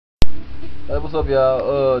Hey, what's up,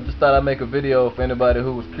 y'all? Just thought I'd make a video for anybody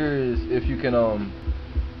who was curious if you can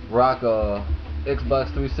rock a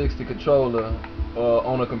Xbox 360 controller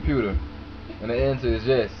on a computer, and the answer is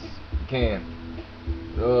yes, you can.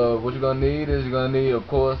 What you're gonna need is of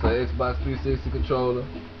course, an Xbox 360 controller.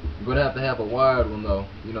 You're gonna have a wired one though.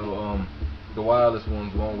 You know, the wireless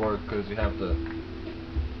ones won't work because you have to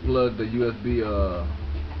plug the USB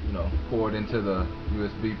port into the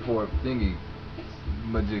USB port thingy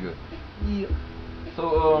majigga. Yeah.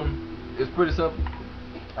 So it's pretty simple.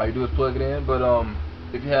 All you do is plug it in. But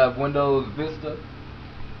if you have Windows Vista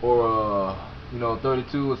or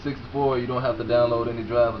 32 or 64, you don't have to download any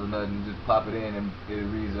drivers or nothing. You just pop it in and it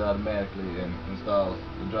reads it automatically and installs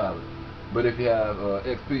the drivers. But if you have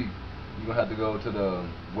XP, you're gonna have to go to the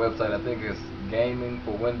website. I think it's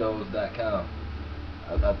gamingforwindows.com.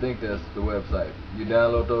 I think that's the website. You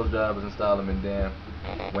download those drivers, install them, and then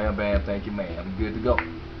wham bam, thank you ma'am, good to go.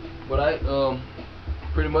 But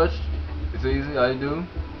pretty much it's easy. All you do,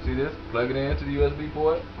 see this, plug it into the USB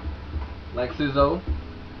port like Sizzo.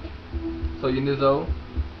 So you Nizzo,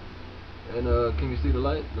 and can you see the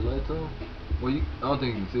light? The light's on. Well, I don't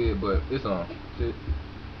think you can see it, but it's on. See it?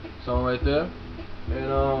 It's on right there.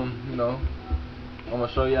 And I'm gonna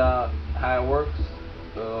show y'all how it works.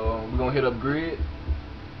 We're gonna hit up Grid.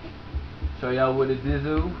 Show y'all what it is,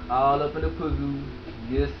 all up in the puzzle.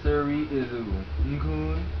 Yes, sirree, izu.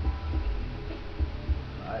 Okay.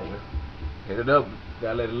 Alright, let's hit it up.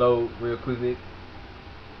 Gotta let it load real quick.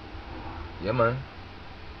 Yeah, man.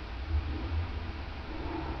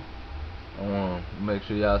 I wanna make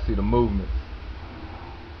sure y'all see the movements.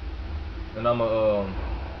 And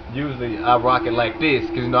usually I rock it like this,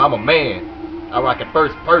 cause I'm a man. I rock it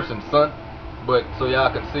first person, son. But so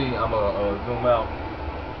y'all can see, I'm gonna zoom out.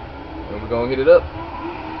 And we're gonna hit it up.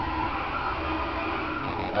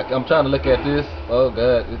 I'm trying to look at this. Oh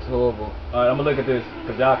god, it's horrible. Alright, I'm gonna look at this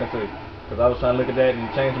because y'all can see. Because I was trying to look at that and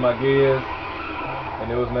change my gears,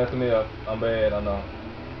 and it was messing me up. I'm bad, I know.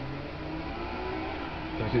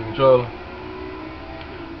 Can you see the controller?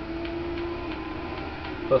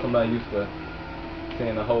 Plus I'm not used to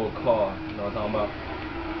seeing the whole car. You know what I'm talking about?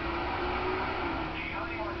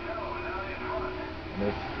 And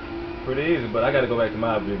it's pretty easy, but I gotta go back to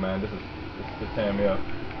my view, man. This is tearing me up.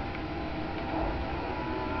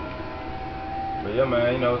 But yeah,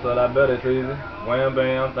 man, it's a lot better. It's easy. Wham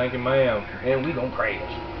bam, thank you ma'am. And we gon' crash.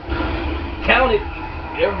 Count it,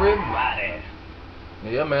 everybody.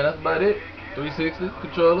 Yeah, man, that's about it. 360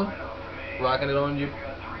 controller. Rocking it on your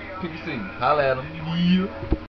PC. Holla at 'em. Yeah.